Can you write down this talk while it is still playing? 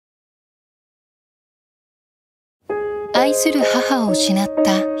愛する母を失っ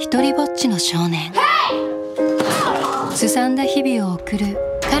た一りぼっちの少年。すさんだ日々を送る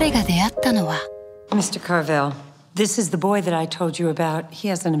彼が出会ったのは、 Mr. Carvel, this is the boy that I told you about. He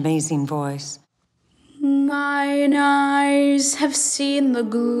has an amazing voice. Mine eyes have seen the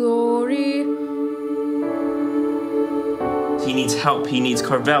glory. He needs help. He needs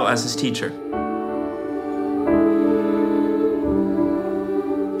Carvel as his teacher.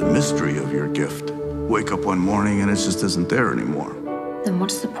 The mystery of your gift. Wake up one morning and it just isn't there anymore. Then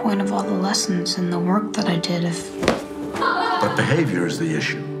what's the point of all the lessons and the work that I did if... But behavior is the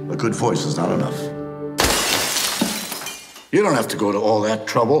issue. A good voice is not enough. You don't have to go to all that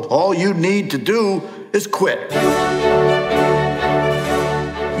trouble. All you need to do is quit.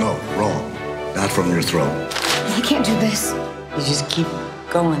 No, wrong. Not from your throne. I can't do this. You just keep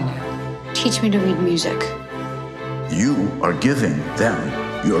going now. Teach me to read music. You are giving them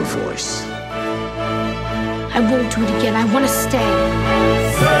your voice. I won't do it again. I want to stay.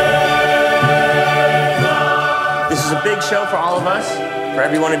 This is a big show for all of us, for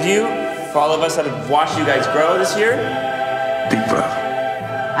every one of you, for all of us that have watched you guys grow this year. Deep breath.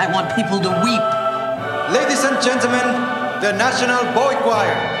 I want people to weep. Ladies and gentlemen, the National Boy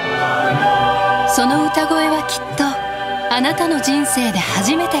Choir. その歌声はきっとあなたの人生で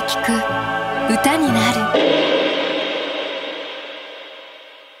初めて聞く歌になる。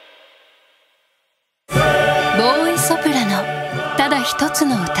ボーイソプラノ、ただ一つ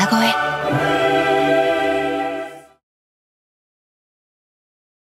の歌声。